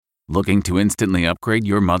Looking to instantly upgrade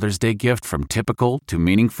your Mother's Day gift from typical to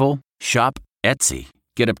meaningful? Shop Etsy.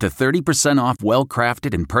 Get up to 30% off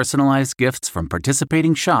well-crafted and personalized gifts from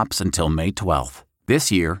participating shops until May 12th. This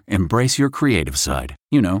year, embrace your creative side.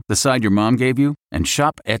 You know, the side your mom gave you. And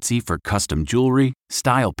shop Etsy for custom jewelry,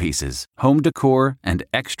 style pieces, home decor, and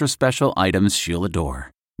extra special items she'll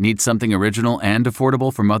adore. Need something original and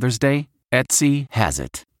affordable for Mother's Day? Etsy has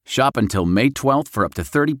it. Shop until May 12th for up to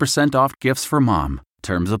 30% off gifts for mom.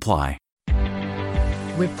 Terms apply.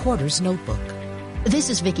 Reporter's Notebook. This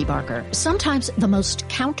is Vicki Barker. Sometimes the most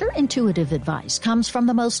counterintuitive advice comes from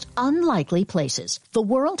the most unlikely places. The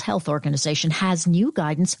World Health Organization has new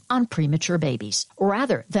guidance on premature babies.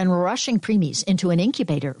 Rather than rushing preemies into an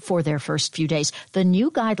incubator for their first few days, the new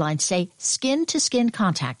guidelines say skin-to-skin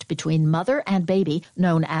contact between mother and baby,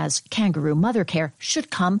 known as kangaroo mother care, should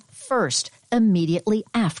come first, immediately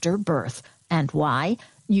after birth. And why?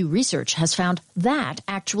 New research has found that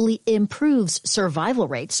actually improves survival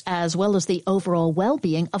rates as well as the overall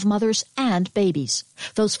well-being of mothers and babies.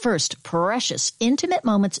 Those first precious, intimate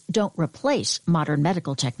moments don't replace modern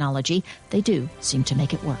medical technology. They do seem to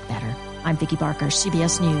make it work better. I'm Vicki Barker,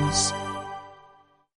 CBS News.